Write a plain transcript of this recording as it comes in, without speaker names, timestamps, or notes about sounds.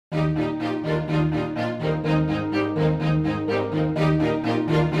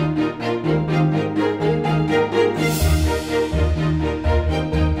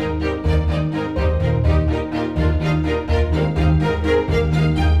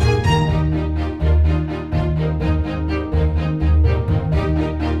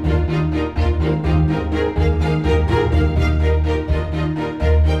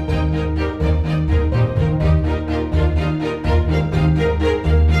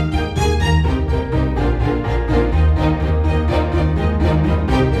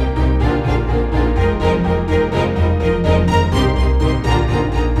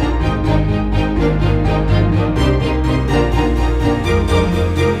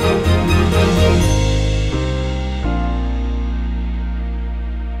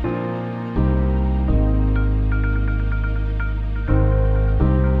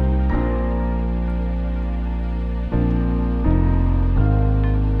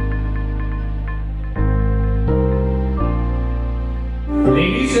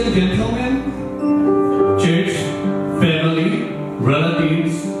Ladies and gentlemen, church, family,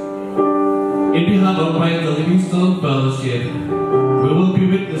 relatives, in behalf of Christ the Livingstone Fellowship, we will be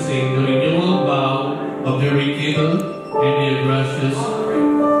witnessing the renewal vow of the rekindle and the gracious.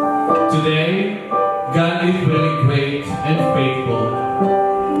 Today, God is really great and faithful.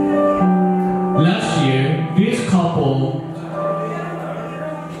 Last year, this couple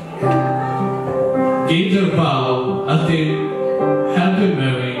gave their vow as they had their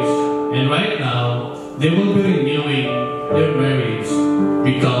marriage, and right now they will be renewing their marriage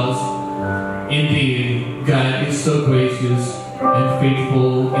because indeed God is so gracious and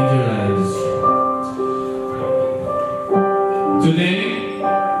faithful in their lives. Today,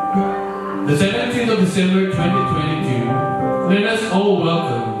 the 17th of December 2022, let us all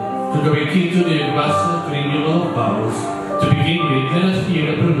welcome to the rekindle the gracious renewal of vows. To begin with, let us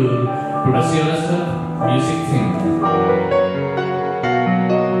hear the prelude from the CLSF music team.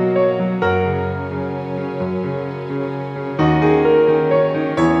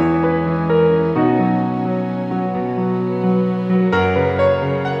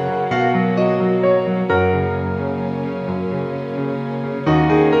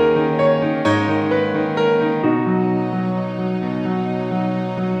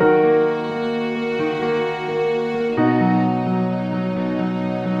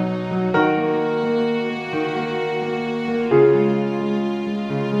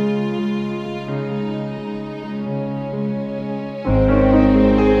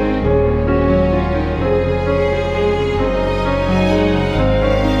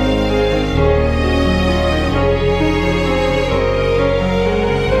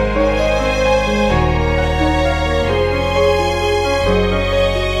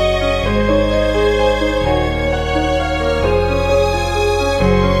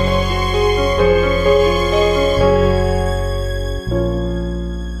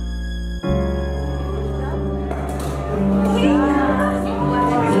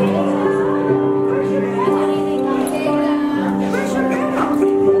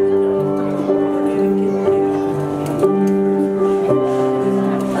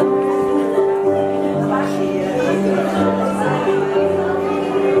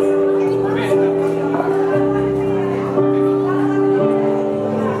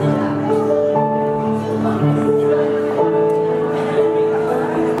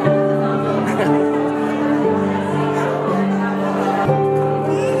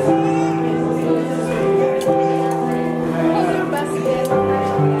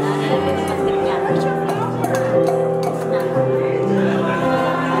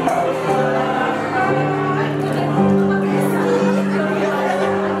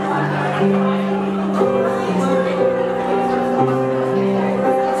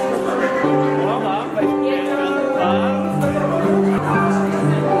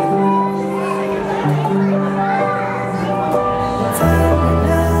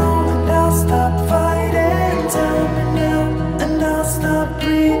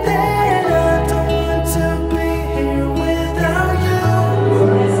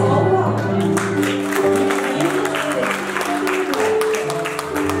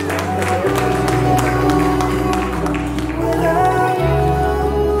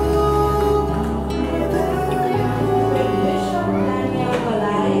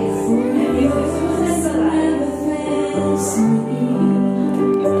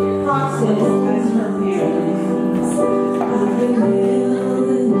 As her parents, I've been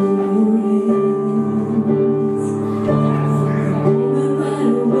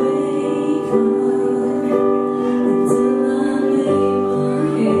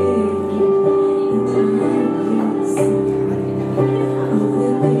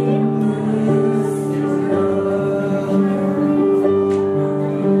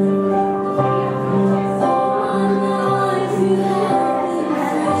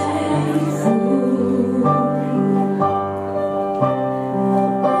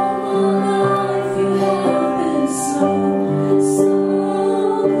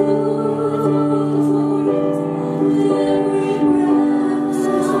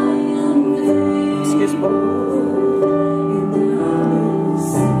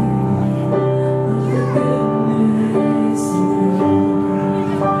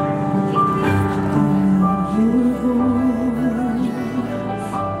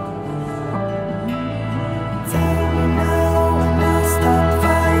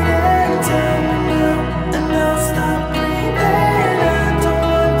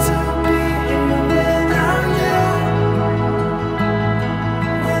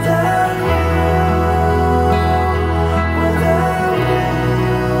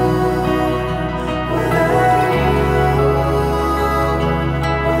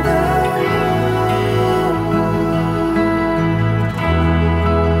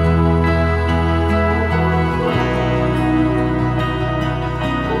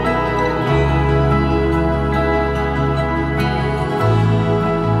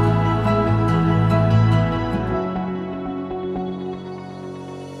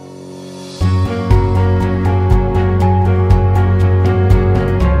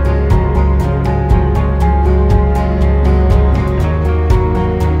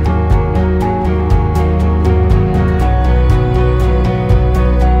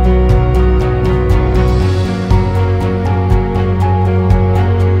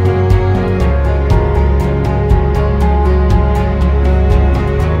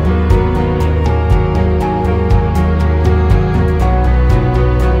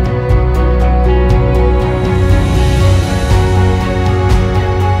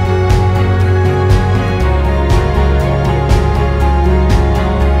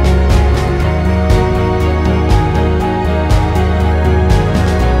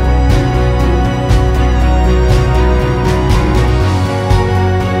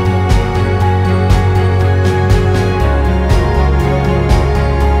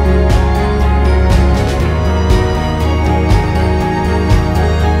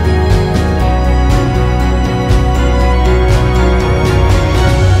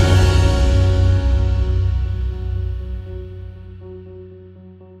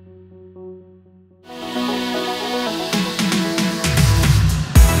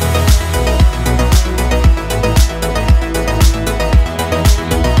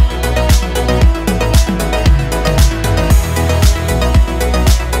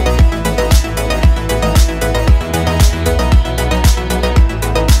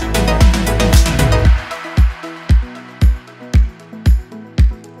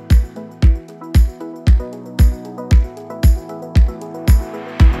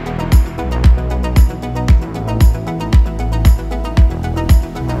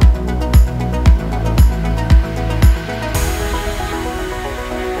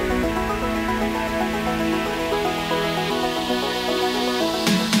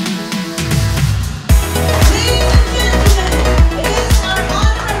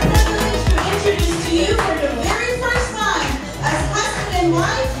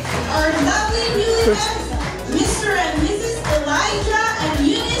invite our lovely new guests, Mr. and Mrs. Elijah and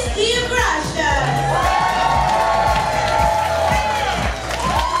Eunice Gracias.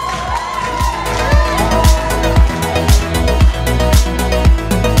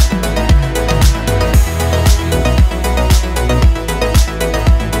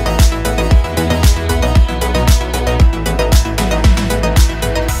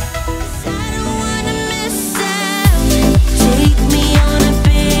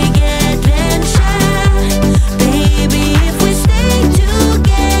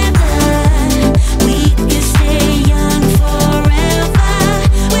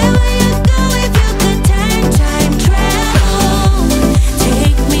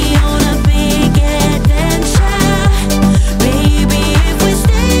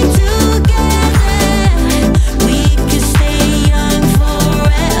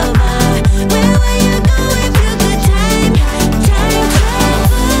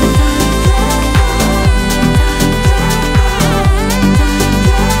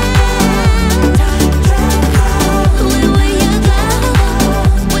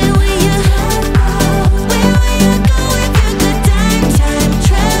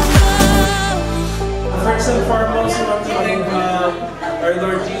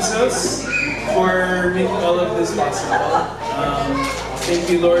 Thank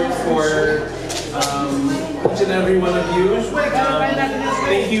you, Lord, for each and every one of you.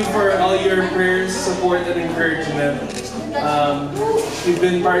 Thank you for all your prayers, support, and encouragement. You've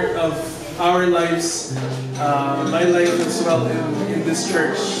been part of our lives, my life as well in this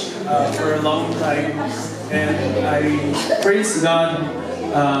church for a long time. And I praise God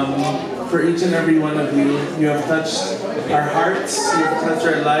for each and every one of you. You have touched our hearts, you have touched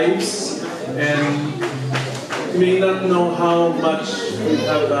our lives, and you may not know how much you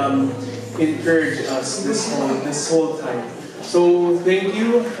have encouraged us this whole time. So thank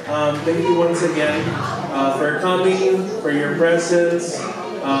you once again for coming, for your presence,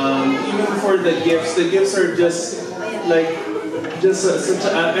 even for the gifts. The gifts are just such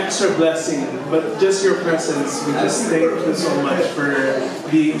an extra blessing, but just your presence, we just thank you so much for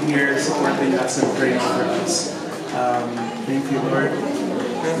being here, supporting us, and praying for us. Thank you, Lord.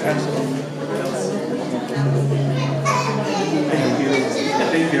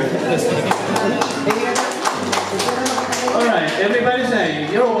 Thank you. All right, everybody say,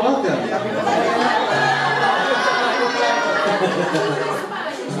 you're welcome.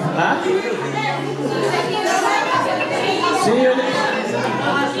 Huh? See you next time.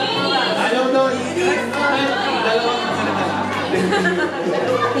 I don't know.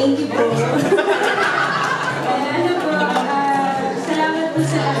 Thank you po. Ano po, salamat po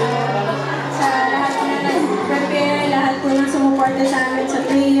sa lahat na nag-prepare, lahat po ng sumuporta sa amin sa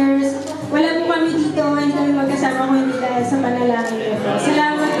prayers. Wala po kami dito, hindi kami magkasama ko hindi dahil sa panalangin po.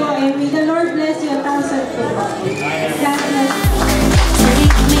 Salamat po, and may the Lord bless you 1,000 po.